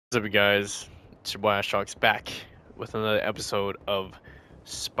What's up, you guys? It's your boy Sharks back with another episode of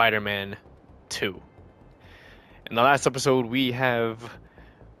Spider-Man 2. In the last episode, we have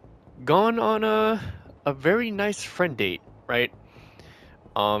gone on a very nice friend date, right?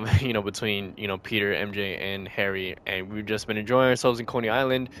 Between Peter, MJ, and Harry, and we've just been enjoying ourselves in Coney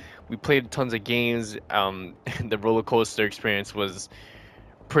Island. We played tons of games. The roller coaster experience was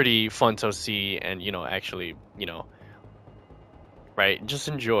pretty fun to see, and actually, right, just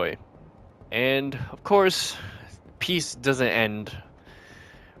enjoy. And of course, peace doesn't end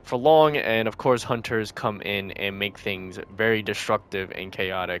for long, and of course hunters come in and make things very destructive and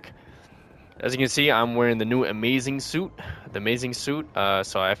chaotic. As you can see, I'm wearing the new amazing suit,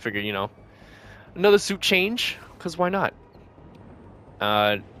 so I figured, another suit change, because why not?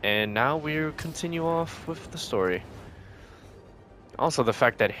 And now we'll continue off with the story. Also, the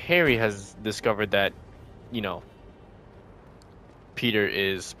fact that Harry has discovered that, you know, Peter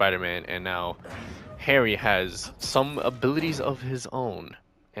is Spider-Man, and now Harry has some abilities of his own,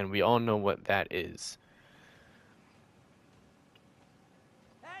 and we all know what that is.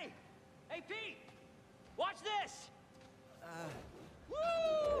 Hey! Hey, Pete! Watch this! Woo!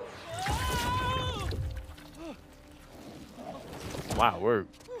 Wow, we're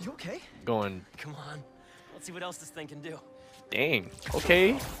You okay? going. Come on. Let's see what else this thing can do. Dang.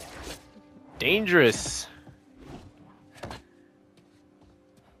 Okay. Dangerous.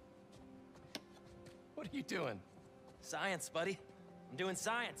 What are you doing? Science, buddy. I'm doing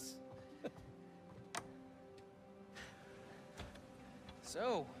science.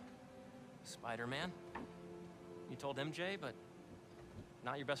 So, Spider-Man? You told MJ, but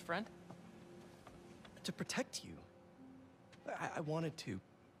not your best friend? To protect you. I wanted to.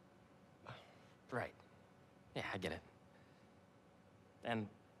 Right. Yeah, I get it. And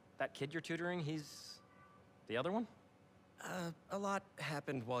that kid you're tutoring, he's the other one? A lot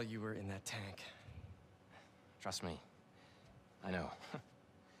happened while you were in that tank. Trust me. I know.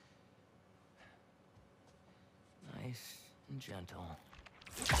 Nice and gentle.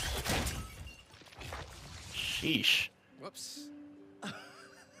 Sheesh. Whoops.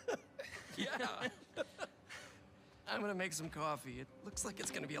 Yeah. I'm gonna make some coffee. It looks like it's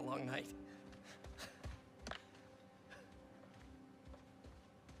gonna be a long night.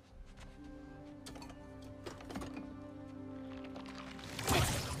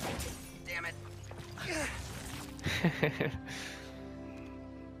 Damn it.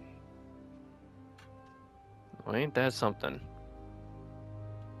 Well, ain't that something?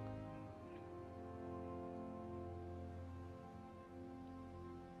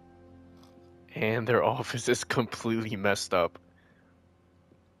 And their office is completely messed up.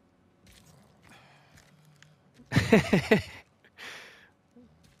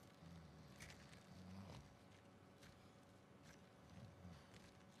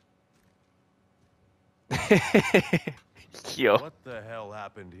 Yo. What the hell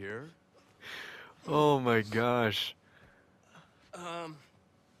happened here? Oh my gosh.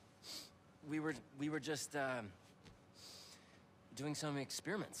 We were just doing some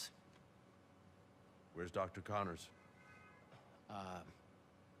experiments. Where's Dr. Connors?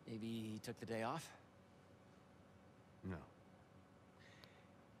 Maybe he took the day off? No.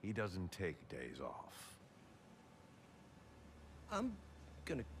 He doesn't take days off. I'm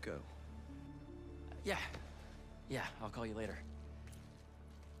gonna go. Yeah. Yeah, I'll call you later.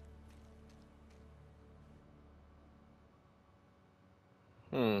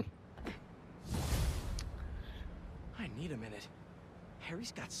 I need a minute.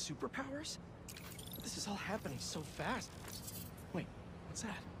 Harry's got superpowers? This is all happening so fast. Wait, what's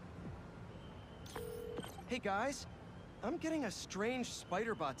that? Hey guys, I'm getting a strange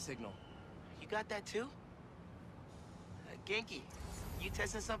spider-bot signal. You got that too? Genki, you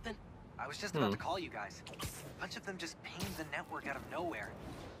testing something? I was just about to call you guys. A bunch of them just pinged the network out of nowhere.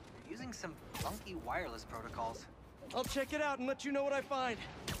 They're using some funky wireless protocols. I'll check it out and let you know what I find.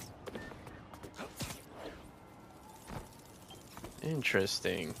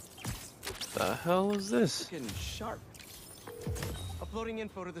 Interesting. The hell is this? Getting sharp. Uploading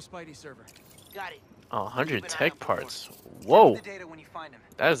info to the Spidey server. Got it. 100 Keep an eye tech out for parts. orders. Whoa. Check the data when you find them.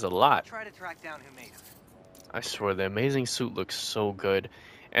 That is a lot. Try to track down who made them. I swear, the amazing suit looks so good.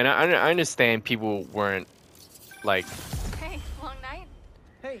 And I understand people weren't, like, Hey, long night?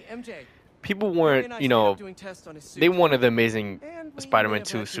 Hey, MJ. people Harry and weren't, I you stayed up know, doing tests on his suit. they wanted the amazing And we may Spider-Man have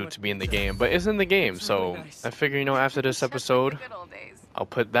 2 had too suit much to be in the pizza. game, but it's in the game, It's so really nice. I figure, after this Just like episode, the good old days. I'll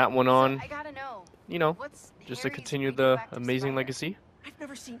put that one on, I gotta know. What's just to Harry's continue the radioactive amazing spider? legacy. I've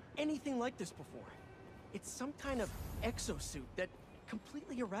never seen anything like this before. It's some kind of exosuit that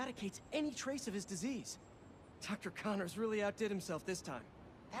completely eradicates any trace of his disease. Dr. Connors really outdid himself this time.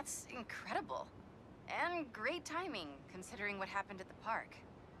 That's incredible. And great timing, considering what happened at the park.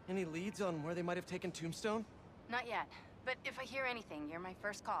 Any leads on where they might have taken Tombstone? Not yet, but if I hear anything, you're my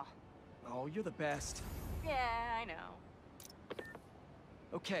first call. Oh, you're the best. Yeah, I know.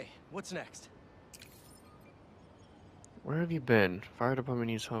 Okay, what's next? Where have you been? Fire department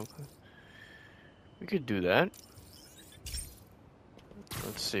needs help. We could do that.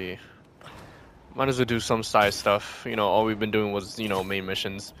 Let's see. Might as well do some side stuff. You know, all we've been doing was, you know, main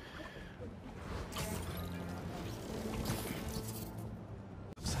missions.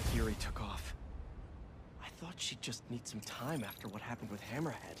 Looks like Yuri took off. I thought she'd just need some time after what happened with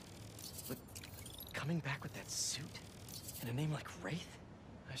Hammerhead. But coming back with that suit and a name like Wraith?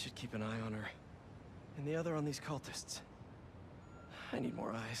 I should keep an eye on her. And the other on these cultists. I need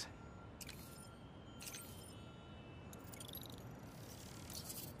more eyes.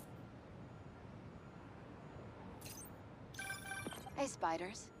 Hey,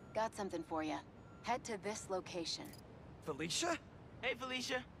 Spiders. Got something for you. Head to this location. Felicia? Hey,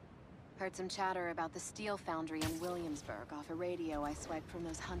 Felicia. Heard some chatter about the steel foundry in Williamsburg off a radio I swiped from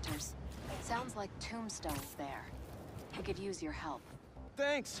those hunters. Sounds like Tombstone's there. We could use your help.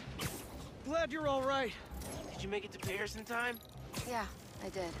 Thanks. Glad you're all right. Did you make it to Paris in time? Yeah, I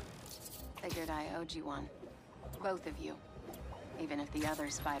did. Figured I owed you one. Both of you. Even if the other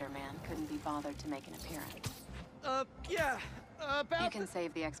Spider-Man couldn't be bothered to make an appearance. Yeah. About You can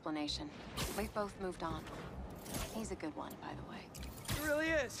save the explanation. We've both moved on. He's a good one, by the way. It really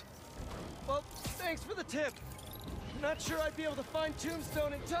is. Well, thanks for the tip. Not sure I'd be able to find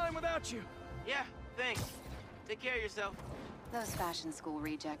Tombstone in time without you. Yeah, thanks. Take care of yourself. Those fashion school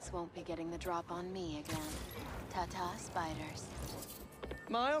rejects won't be getting the drop on me again. Ta-ta, Spiders.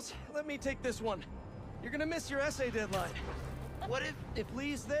 Miles, let me take this one. You're gonna miss your essay deadline. What if... If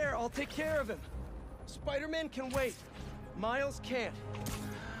Lee's there, I'll take care of him. Spider-Man can wait. Miles can't.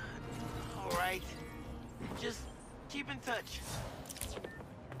 All right. Just keep in touch.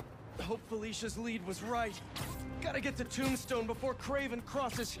 Hope Felicia's lead was right. Gotta get to Tombstone before Kraven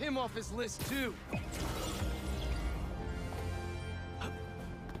crosses him off his list, too.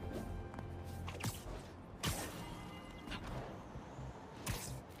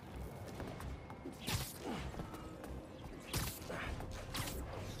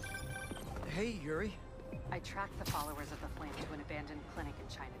 Hey, Yuri. I tracked the followers of the Flame to an abandoned clinic in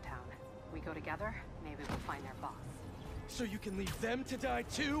Chinatown. We go together, maybe we'll find their boss. So you can leave them to die,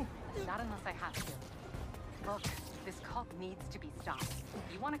 too? Not unless I have to. Look, this cult needs to be stopped.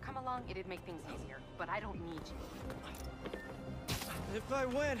 If you want to come along, it'd make things easier, but I don't need you. If I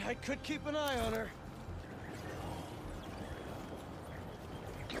went, I could keep an eye on her.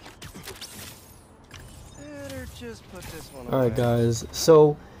 Better just put this one away. Alright guys,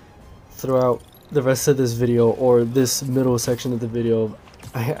 so throughout the rest of this video, or this middle section of the video,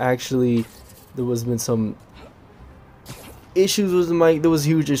 there was been some issues with the mic. There was a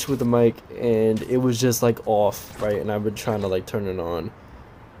huge issue with the mic, and it was just like off, right? And I've been trying to like turn it on,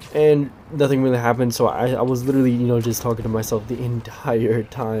 and nothing really happened. So I was literally, you know, just talking to myself the entire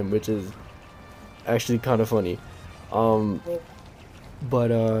time, which is actually kind of funny.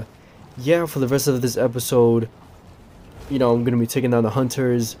 Yeah, for the rest of this episode, you know, I'm gonna be taking down the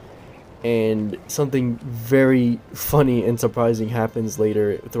hunters, and something very funny and surprising happens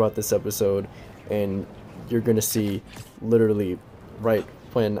later throughout this episode, and you're gonna see literally right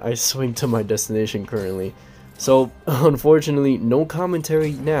when I swing to my destination currently. So unfortunately, no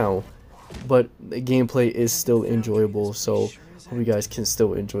commentary now, but the gameplay is still enjoyable, so hope you guys can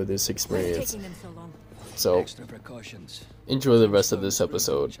still enjoy this experience. So enjoy the rest of this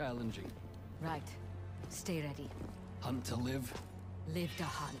episode. Challenging. Right. Stay ready. Hunt to live. Live to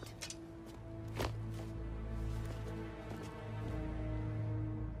hunt.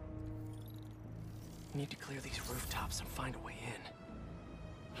 Need to clear these rooftops and find a way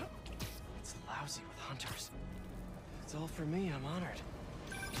in. It's lousy with hunters. It's all for me, I'm honored.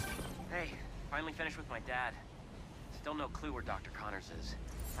 Hey, finally finished with my dad. Still no clue where Dr. Connors is.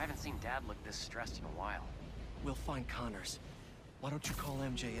 I haven't seen Dad look this stressed in a while. We'll find Connors. Why don't you call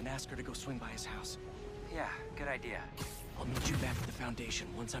MJ and ask her to go swing by his house? Yeah, good idea. I'll meet you back at the Foundation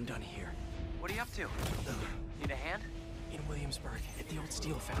once I'm done here. What are you up to? Need a hand? In Williamsburg, at the old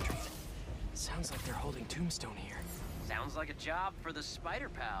steel foundry. Sounds like they're holding Tombstone here. Sounds like a job for the Spider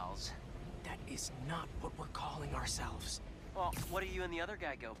Pals. That is not what we're calling ourselves. Well, what do you and the other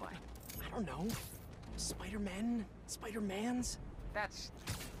guy go by? I don't know. Spider-Men? Spider-Mans? That's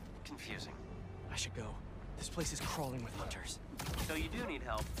confusing. I should go. This place is crawling with hunters. So you do need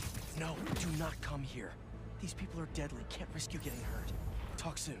help? No, do not come here. These people are deadly. Can't risk you getting hurt.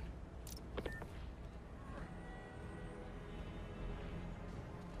 Talk soon.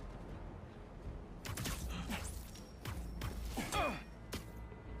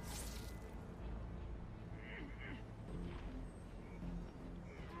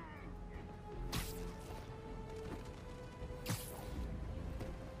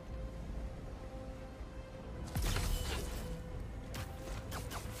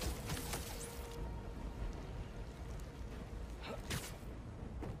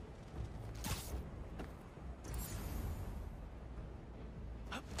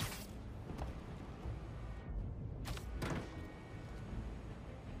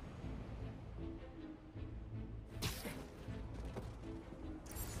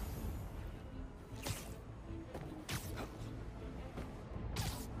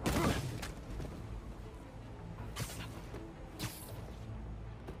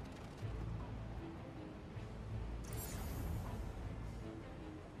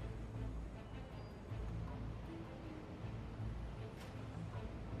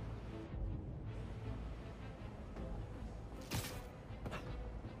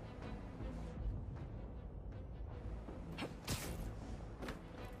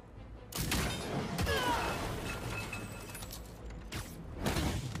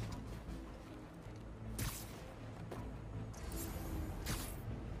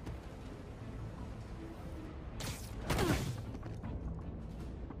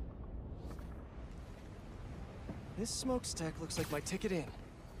 This smokestack looks like my ticket in.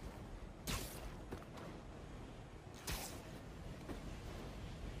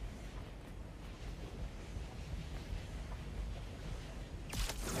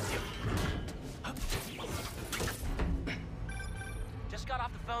 Just got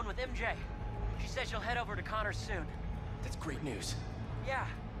off the phone with MJ. She said she'll head over to Connors soon. That's great news. Yeah,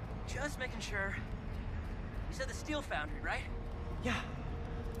 just making sure. You said the steel foundry, right? Yeah.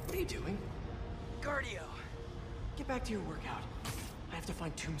 What are you doing? Cardio. Get back to your workout. I have to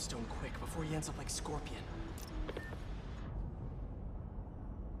find Tombstone quick before he ends up like Scorpion.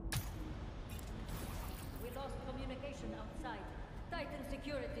 We lost communication outside. Tighten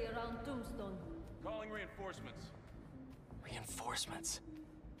security around Tombstone. Calling reinforcements. Reinforcements.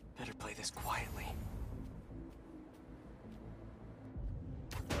 Better play this quietly.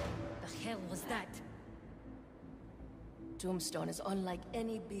 The hell was that? Tombstone is unlike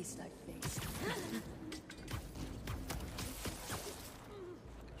any beast I've faced.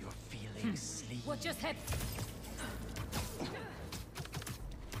 You're feeling sleepy. What just happened?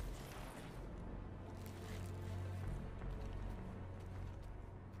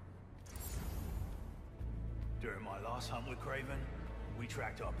 During my last hunt with Kraven, we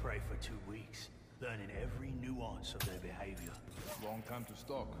tracked our prey for 2 weeks, learning every nuance of their behavior. Wrong time to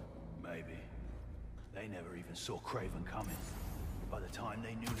stalk. Maybe. They never even saw Kraven coming. By the time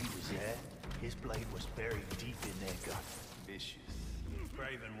they knew he was there, his blade was buried deep in their gut. Vicious.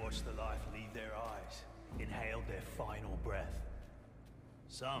 Kraven watched the life leave their eyes, inhaled their final breath.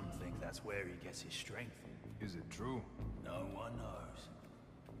 Some think that's where he gets his strength. Is it true? No one knows.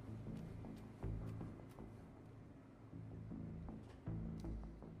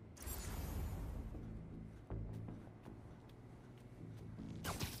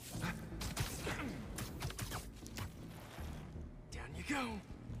 Down you go.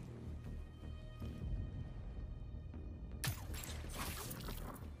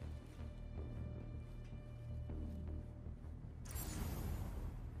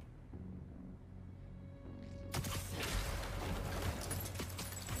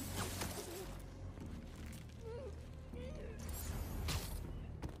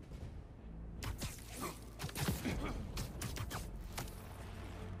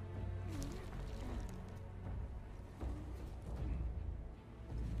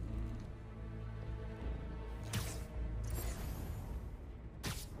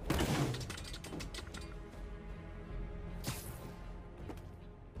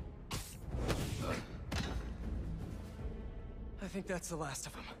 I think that's the last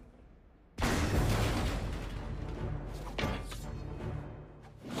of them.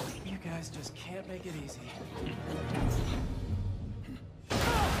 You guys just can't make it easy.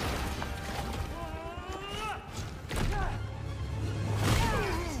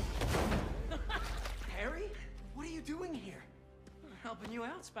 Harry? What are you doing here? Helping you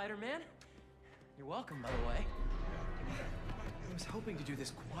out, Spider-Man. You're welcome, by the way. I was hoping to do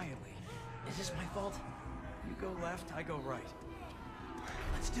this quietly. Is this my fault? You go left, I go right.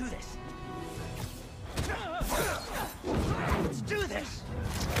 Let's do this. Let's do this!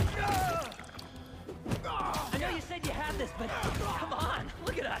 I know you said you had this, but come on,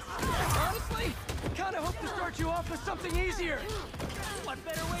 look at us. Honestly, kinda hope to start you off with something easier. What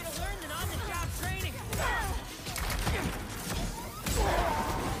better way to learn than on-the-job training?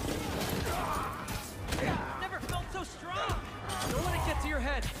 Never felt so strong. Don't let it get to your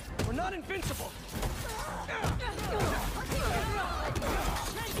head. We're not invincible. You're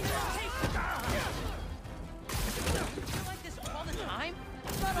like this all the time?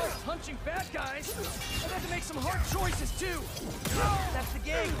 Not always punching bad guys. I've had to make some hard choices too. That's the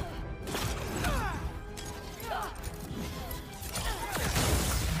game.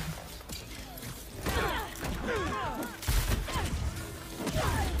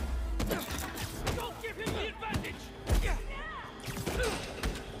 Don't give him the advantage!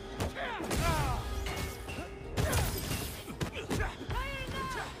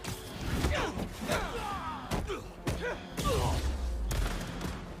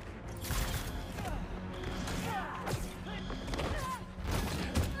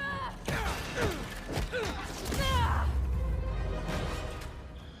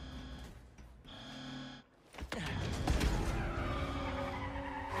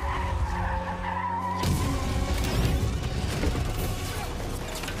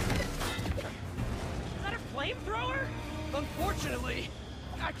 Flamethrower? Unfortunately,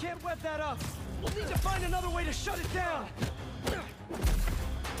 I can't web that up. We'll need to find another way to shut it down.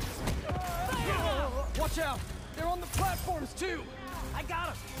 Watch out! They're on the platforms too! I got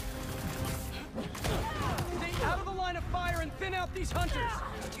him. Stay out of the line of fire and thin out these hunters!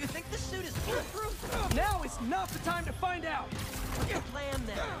 You think the suit is bulletproof? Now is not the time to find out! What's the plan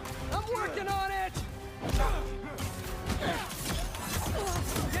then? I'm working on it!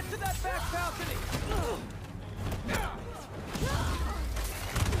 Get to that back balcony!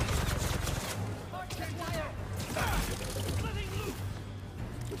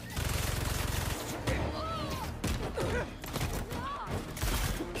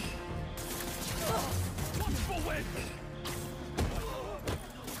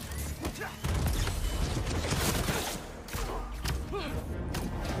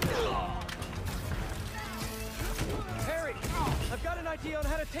 Harry, I've got an idea on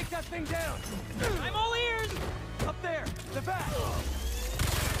how to take that thing down. I'm all ears! Up there, the back.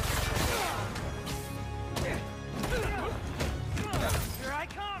 Here I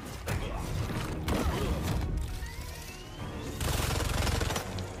come!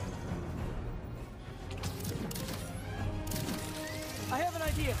 I have an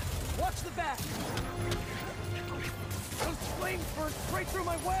idea. Watch the back. Those flames burn straight through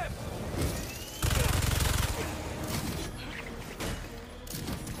my web.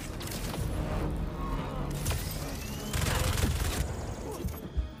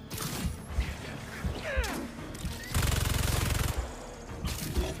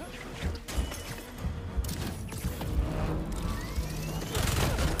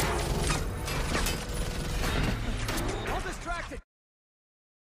 I'll distract it.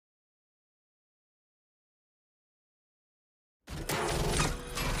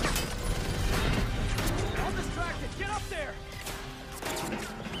 I'll distract it. Get up there.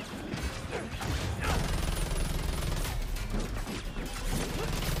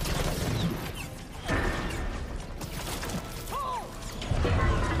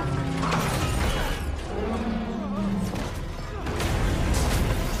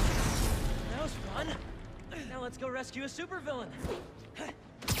 That was fun. Now let's go rescue a supervillain.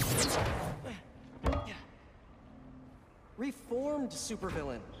 Reformed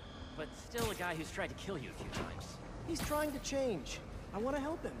supervillain. But still a guy who's tried to kill you a few times. He's trying to change. I want to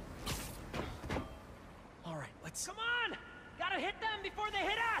help him. All right, let's... Come on! Gotta hit them before they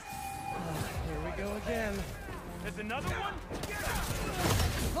hit us! Here we go again. There's another one?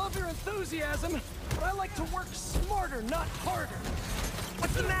 Love your enthusiasm, but I like to work smarter, not harder.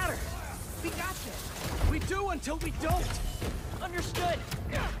 What's the matter? We got this. We do until we don't. Understood.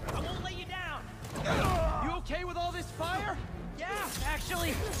 I won't let you down. You okay with all this fire? Yeah,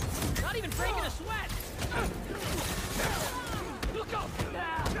 actually. Not even breaking a sweat. Look out!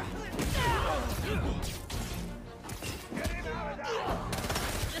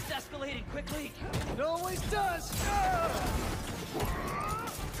 This escalated quickly. It always does.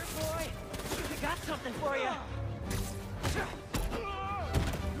 Good boy. We got something for you.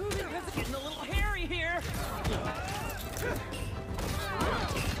 It's getting a little hairy here.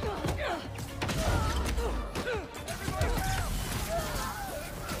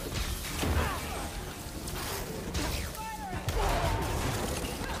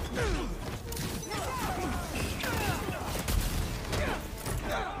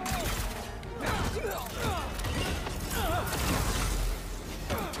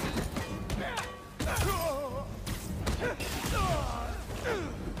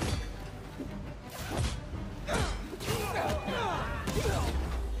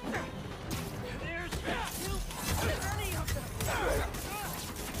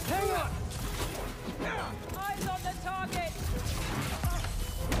 Hang on! Eyes on the target!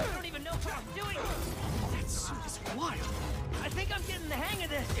 I don't even know what I'm doing! That suit is wild. I think I'm getting the hang of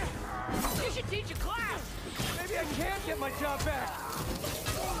this. You should teach a class! Maybe I can get my job back.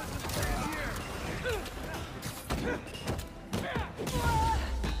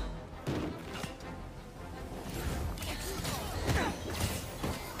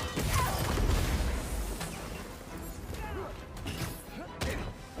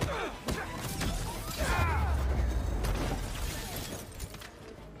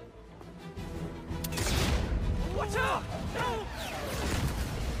 Watch out!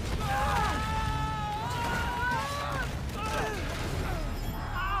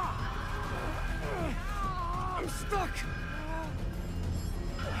 I'm stuck!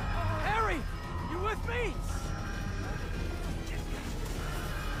 Harry! You with me?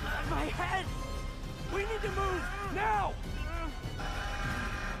 My head! We need to move! Now!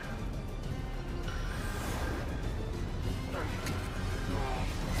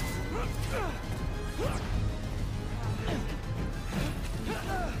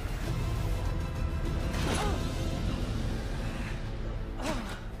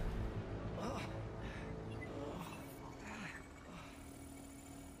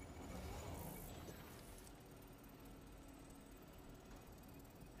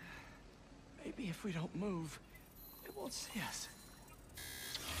 Maybe if we don't move, it won't see us.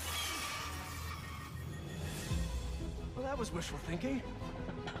 Well, that was wishful thinking.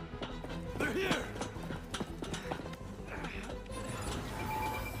 They're here!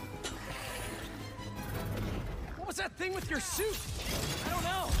 What was that thing with your suit? I don't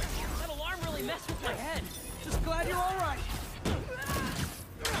know. That alarm really messed with my head. Just glad you're all right.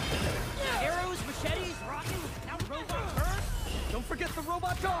 Arrows, machetes, rockets, now robot birds. Don't forget the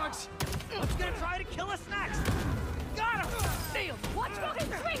robot dogs. What's gonna try to kill us next? Got him! Nailed! Watch for his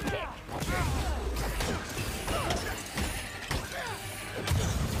swing kick!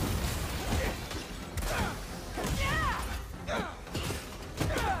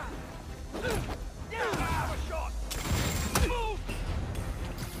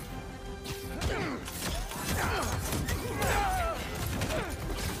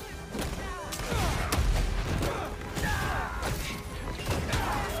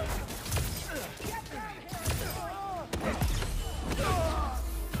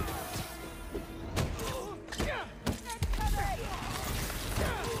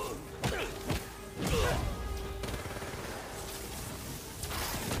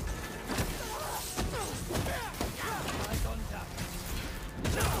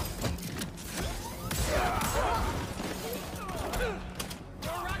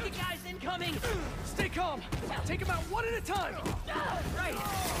 Stay calm. Take them out one at a time. Right.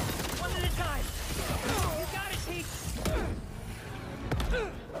 One at a time. You got it, Pete.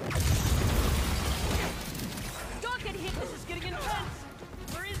 Don't get hit! This is getting intense.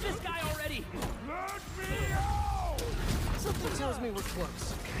 Where is this guy already? Let me out! Something tells me we're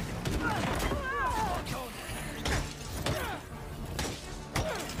close.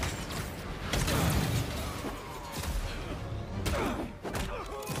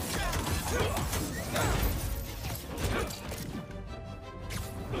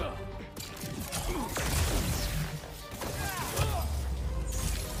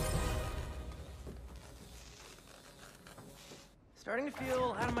 Starting to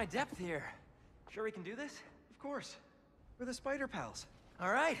feel out of my depth here. Sure we can do this? Of course. We're the Spider Pals.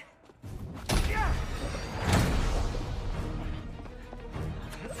 All right.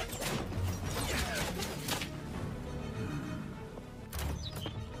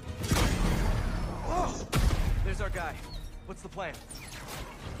 Oh! There's our guy. What's the plan?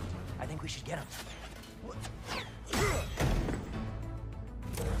 I think we should get him.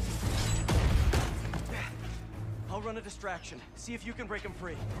 I'll run a distraction. See if you can break him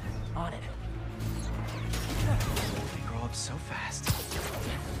free. On it. They grow up so fast.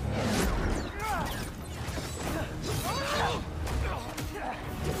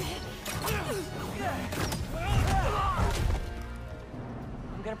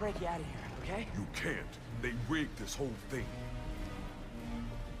 I'm gonna break you out of here, okay? You can't. They rigged this whole thing.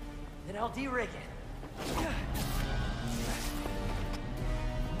 Then I'll de-rig it.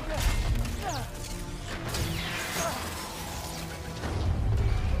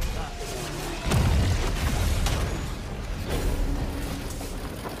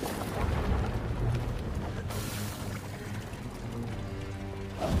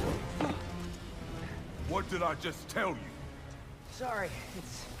 What did I just tell you? Sorry,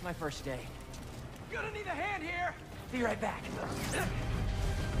 it's my first day. Gonna need a hand here! Be right back.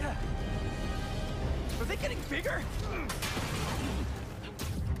 Are they getting bigger?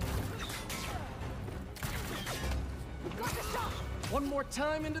 One more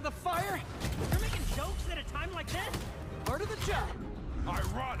time into the fire? You're making jokes at a time like this? Part of the job.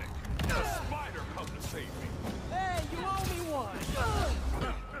 Ironic. A spider come to save me. Hey, you owe me one.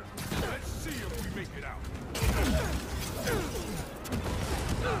 Let's see if we make it out.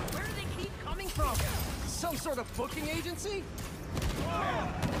 Where do they keep coming from? Some sort of booking agency?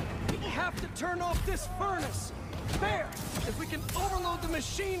 We have to turn off this furnace. There! If we can overload the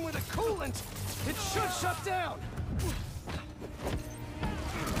machine with a coolant, it should shut down.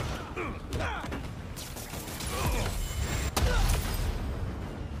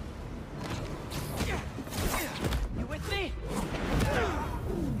 You with me?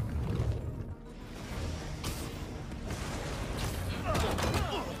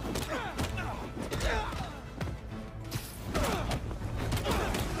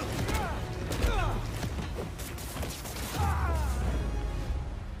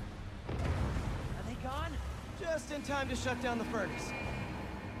 Are they gone? Just in time to shut down the furnace.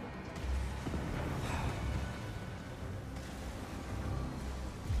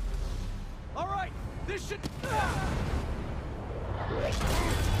 All right, this should...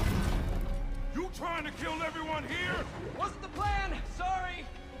 You trying to kill everyone here? Wasn't the plan, sorry.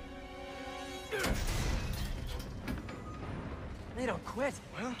 They don't quit.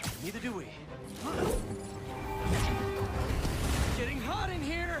 Well, neither do we. Getting hot in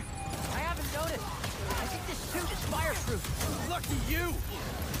here! I haven't noticed. I think this suit is fireproof. Lucky you!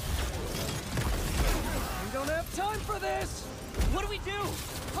 We don't have time for this! What do we do?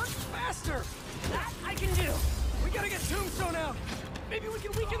 Hunt faster! That I can do. We gotta get Tombstone out! Maybe we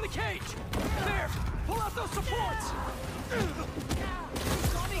can weaken the cage! There! Pull out those supports!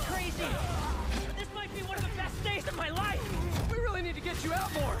 Call me crazy. This might be one of the best days of my life. We really need to get you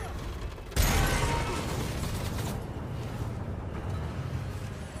out more!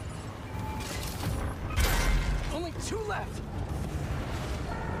 Only 2 left!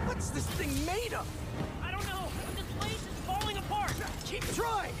 What's this thing made of? I don't know. This place is falling apart. Keep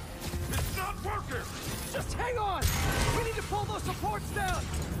trying! It's not working! Just hang on! We need to pull those supports down!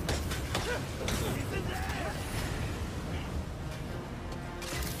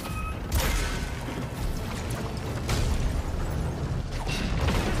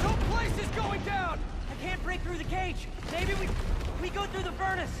 This whole place is going down! I can't break through the cage. Maybe we go through the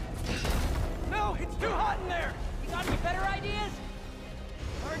furnace. No, it's too hot in there! You got any better ideas?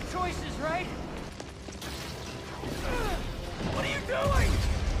 Hard choices, right? What are you doing?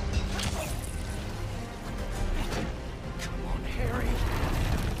 Come on, Harry.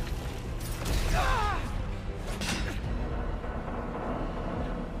 Ah!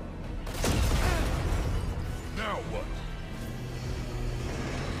 Now what?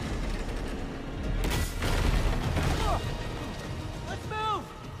 Let's move!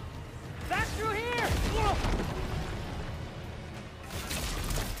 Back through here!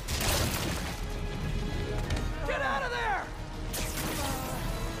 Get out of there!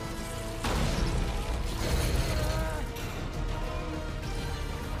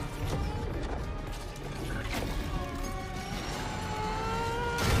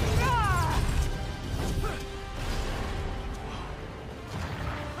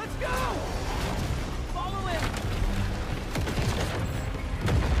 Let's go! Follow him!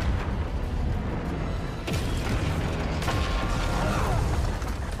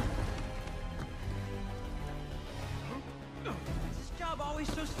 Is this job always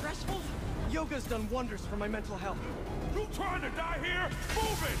so stressful? Yoga's done wonders for my mental health. You trying to die here?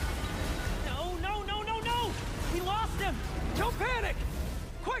 Move it! No, no, no, no, no! We lost him! Don't panic!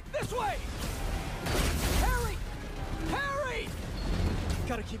 Quick, this way! Harry! Harry!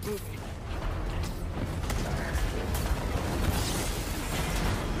 Gotta keep moving.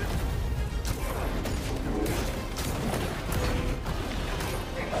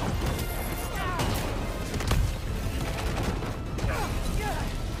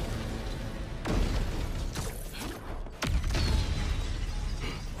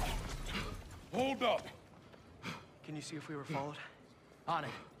 Hold up! Can you see if we were followed? On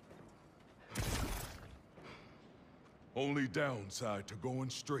it. Only downside to going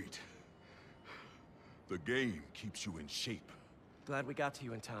straight. The game keeps you in shape. Glad we got to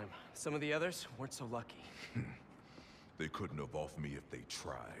you in time. Some of the others weren't so lucky. They couldn't have off me if they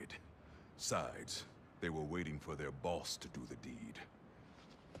tried. Besides, they were waiting for their boss to do the deed.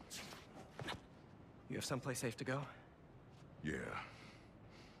 You have someplace safe to go? Yeah.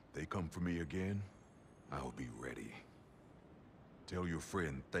 They come for me again, I'll be ready. Tell your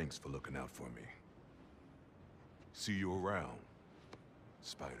friend thanks for looking out for me. See you around,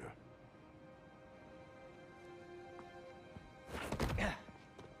 Spider.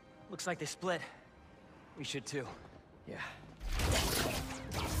 Looks like they split. We should too. Yeah.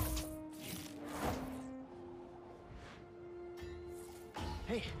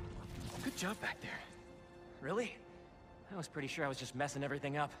 Hey, good job back there. Really? I was pretty sure I was just messing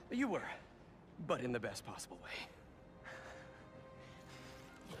everything up. You were, but in the best possible way.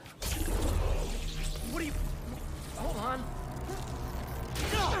 What are you... Hold on.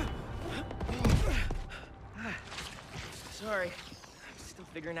 Sorry. I'm still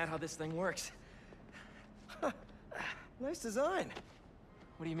figuring out how this thing works. Nice design.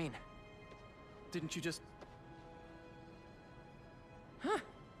 What do you mean? Didn't you just... Huh.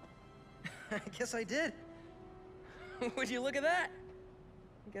 I guess I did. Would you look at that?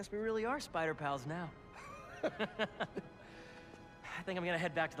 I guess we really are spider pals now. I think I'm gonna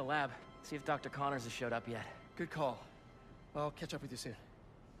head back to the lab, see if Dr. Connors has showed up yet. Good call. I'll catch up with you soon.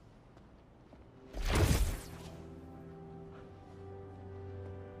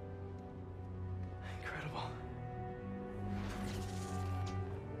 Incredible.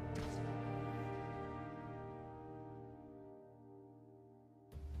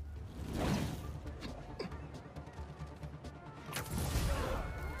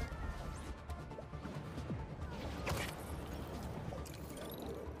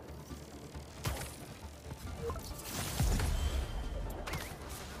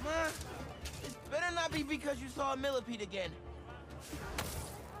 Maybe because you saw a millipede again.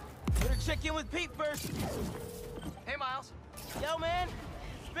 Better check in with Pete first. Hey, Miles. Yo, man.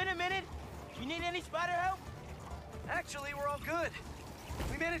 It's been a minute. You need any spider help? Actually, we're all good.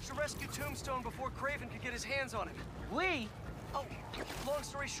 We managed to rescue Tombstone before Kraven could get his hands on him. We? Oh, long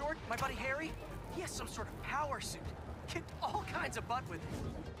story short, my buddy Harry, he has some sort of power suit. Kicked all kinds of butt with it.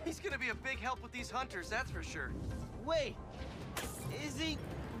 He's gonna be a big help with these hunters, that's for sure. Wait. Is he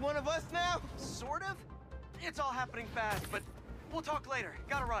one of us now? Sort of? It's all happening fast, but we'll talk later.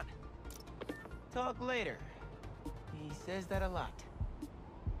 Gotta run. Talk later. He says that a lot.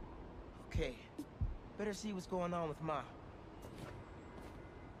 Okay. Better see what's going on with Ma.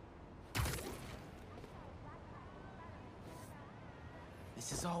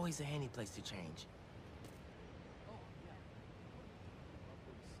 This is always a handy place to change.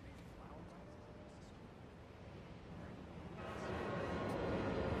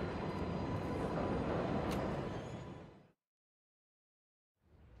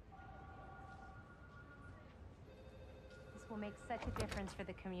 This will make such a difference for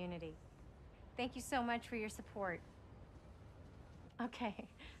the community. Thank you so much for your support. Okay,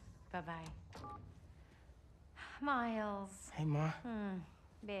 bye-bye. Miles. Hey, Ma.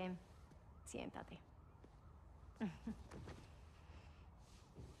 Ven, siéntate. I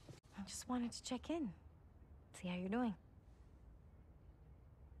just wanted to check in, see how you're doing.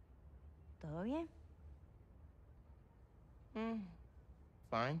 ¿Todo bien?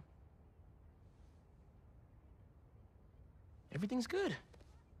 Fine. Everything's good.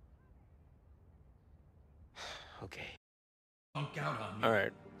 Okay. Don't count on me. All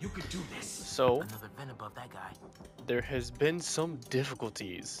right. You could do this. So Another vent above that guy. there has been some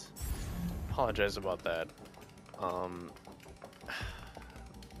difficulties. Apologize about that.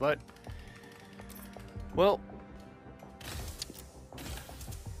 But well,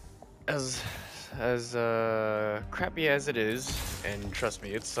 as crappy as it is, and trust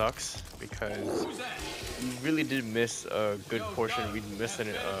me, it sucks because we really did miss a good portion. We missed a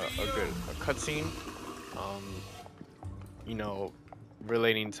cutscene. You know,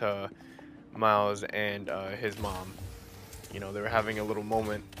 relating to Miles and his mom. You know, they were having a little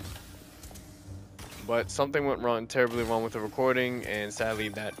moment, but something went terribly wrong with the recording, and sadly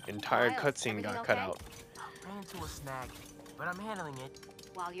that entire cutscene got cut out. Ran into a snag, but I'm handling it.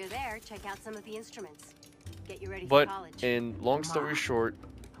 While you're there, check out some of the instruments. Get you ready for But college. in long story short,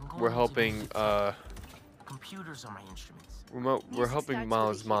 we're helping Computers are my instruments. we're helping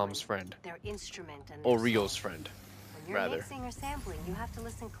Miles' mom's friend, Their instrument and or their Rio's soul. friend, When you're rather. mixing or sampling, you have to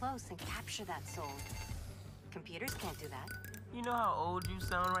listen close and capture that soul. Computers can't do that. You know how old you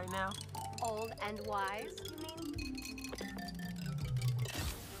sound right now? Old and wise, you mean?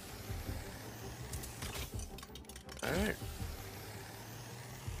 All right.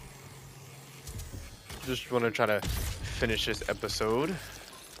 Just want to try to finish this episode,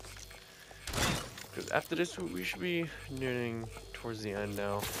 because after this we should be nearing towards the end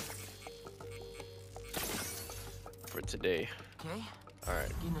now for today. Okay. All right.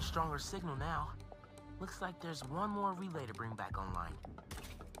 Getting a stronger signal now. Looks like there's one more relay to bring back online.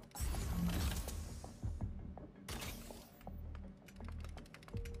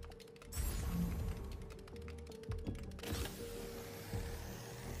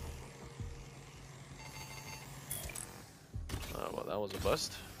 Well, that was a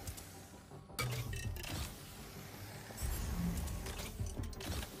bust.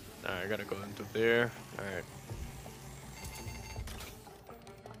 Alright, I gotta go into there. Alright.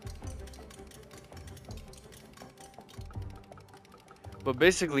 But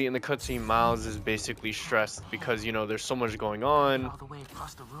basically, in the cutscene, Miles is basically stressed because, you know, there's so much going on.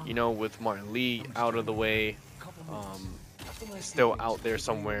 You know, with Martin Lee out of the way, still out there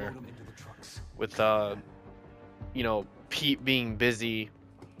somewhere. With, you know, Pete being busy.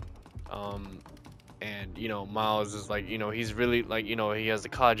 And, you know, Miles is like, you know, he's really, like, you know, he has the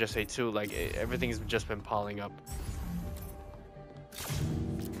college essay too. Like, everything's just been piling up.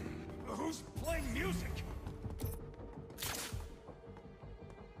 Who's playing music?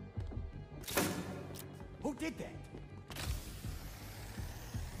 Who did that?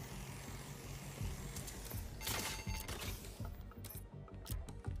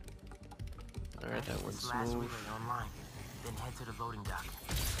 Alright, that went Last smooth. relay online, then head to the loading dock.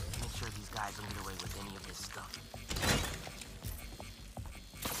 Make sure these guys don't get away with any of this stuff.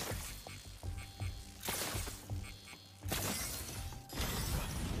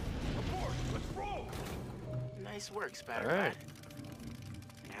 Abort! Let's roll! Nice work, Spiderman. All right.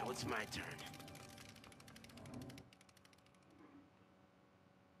 Now it's my turn.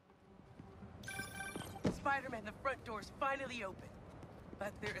 Spider-Man, the front door's finally open.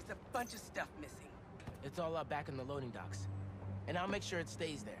 But there is a bunch of stuff missing. It's all up back in the loading docks. And I'll make sure it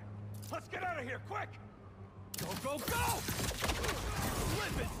stays there. Let's get out of here, quick! Go, go, go!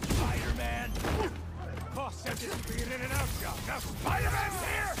 Flip it, Spider-Man! Boss said this would be an in and out job. Now Spider-Man's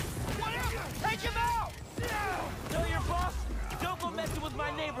here! Whatever! Take him out! Tell your boss, don't go messing with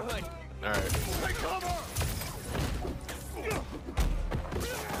my neighborhood. Alright. Take cover!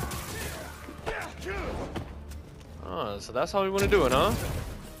 Oh, so that's how we want to do it, huh?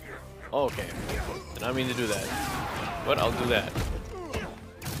 Oh, okay. Did not mean to do that. But I'll do that. Bring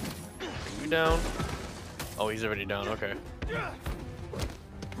you down. Oh, he's already down. Okay.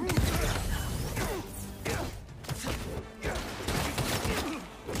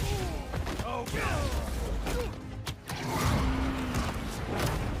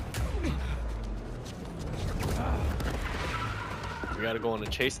 We gotta go on a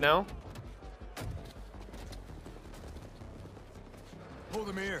chase now. Hold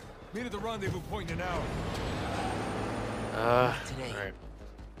him here. Meet at the rendezvous point in an hour. Alright.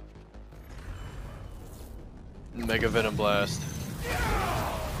 Mega Venom Blast.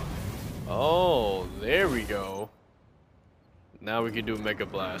 Oh, there we go. Now we can do Mega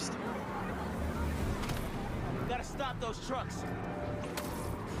Blast. We gotta stop those trucks.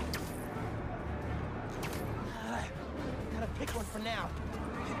 Gotta pick one for now.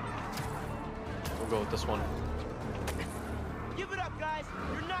 We'll go with this one. Give it up, guys.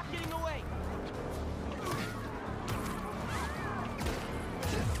 You're not getting away.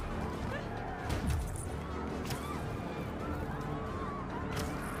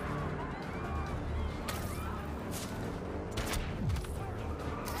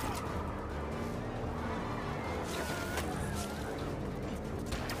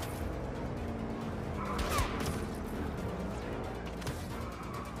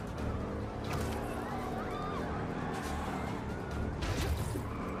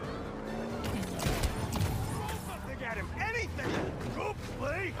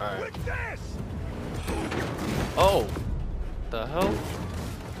 Alright. Oh! The hell?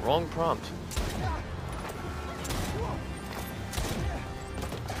 Wrong prompt.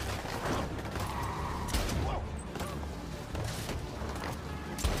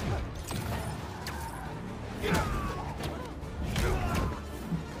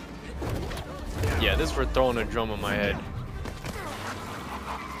 Yeah, this is for throwing a drum on my head.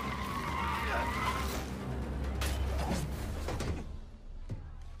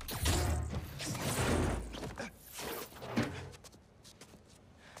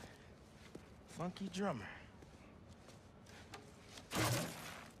 Funky drummer.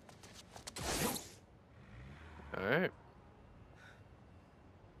 Alright.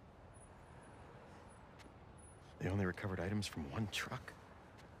 They only recovered items from one truck?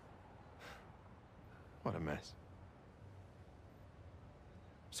 What a mess.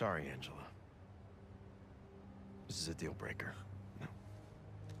 Sorry, Angela. This is a deal breaker. No.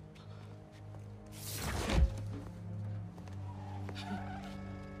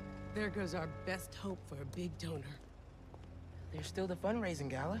 There goes our best hope for a big donor. There's still the fundraising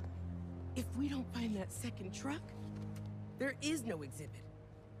gala. If we don't find that second truck, there is no exhibit.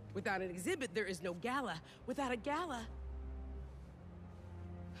 Without an exhibit, there is no gala. Without a gala,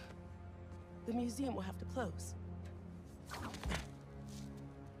 the museum will have to close.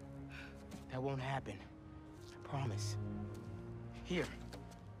 That won't happen. I promise. Here.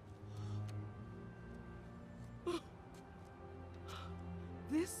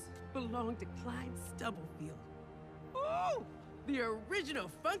 This belonged to Clyde Stubblefield. Ooh! The original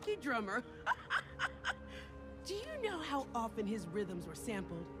funky drummer. Do you know how often his rhythms were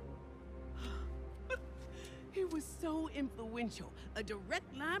sampled? He was so influential. A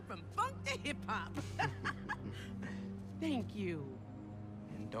direct line from funk to hip-hop. Thank you.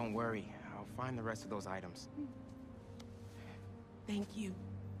 And don't worry, I'll find the rest of those items. Thank you.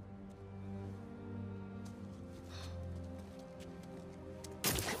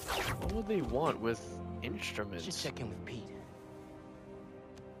 What would they want with instruments? Should check in with Pete.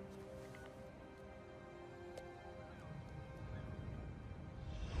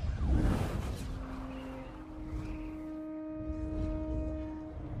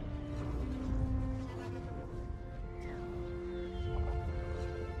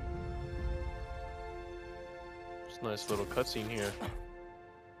 It's a nice little cutscene here.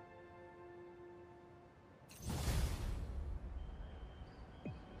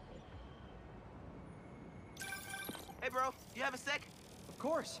 Hey, bro, you have a sec? Of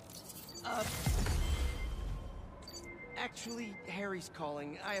course. Actually, Harry's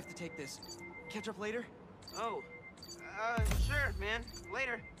calling. I have to take this. Catch up later? Oh, sure, man.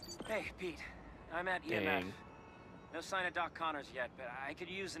 Later. Hey, Pete. I'm at EMF. Dang. No sign of Doc Connors yet, but I could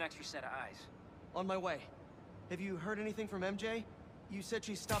use an extra set of eyes. On my way. Have you heard anything from MJ? You said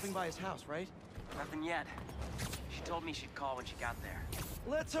she's stopping by his house, right? Nothing yet. She told me she'd call when she got there.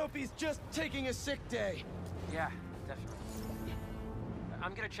 Let's hope he's just taking a sick day. Yeah, definitely.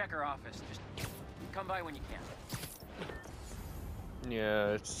 I'm gonna check her office. Just come by when you can.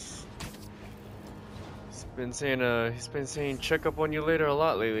 Yeah, he's been saying check up on you later a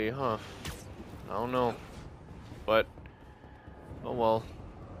lot lately, huh? I don't know. But oh well.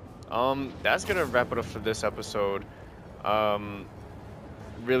 That's gonna wrap it up for this episode.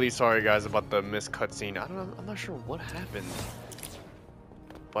 Really sorry guys about the missed cutscene. I'm not sure what happened.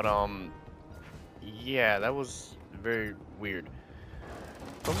 But yeah, that was very weird.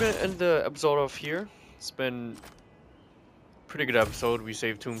 I'm gonna end the episode off here. It's been a pretty good episode. We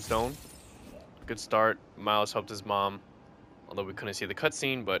saved Tombstone. Good start. Miles helped his mom. Although we couldn't see the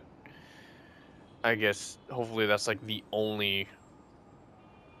cutscene, but I guess hopefully that's like the only,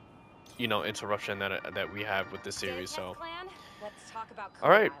 you know, interruption that we have with this series. So Clan, let's talk about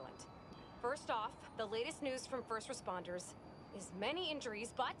all right. Island. First off, the latest news from first responders is many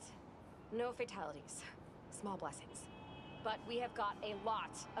injuries, but no fatalities. Small blessings. But we have got a lot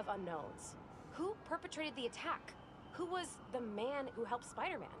of unknowns. Who perpetrated the attack? Who was the man who helped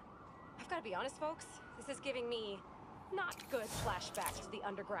Spider-Man? I've got to be honest, folks. This is giving me not good flashbacks to the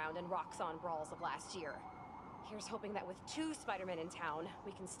underground and Roxxon brawls of last year. Here's hoping that with 2 Spider-Men in town,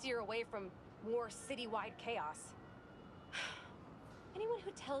 we can steer away from more citywide chaos. Anyone who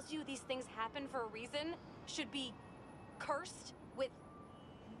tells you these things happen for a reason should be cursed with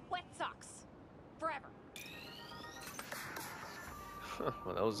wet socks forever.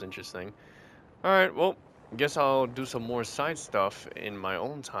 Well, that was interesting. Alright, well, guess I'll do some more side stuff in my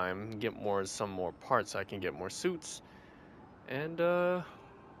own time. Get some more parts so I can get more suits. And,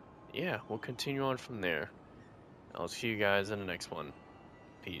 yeah, we'll continue on from there. I'll see you guys in the next one.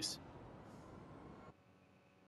 Peace.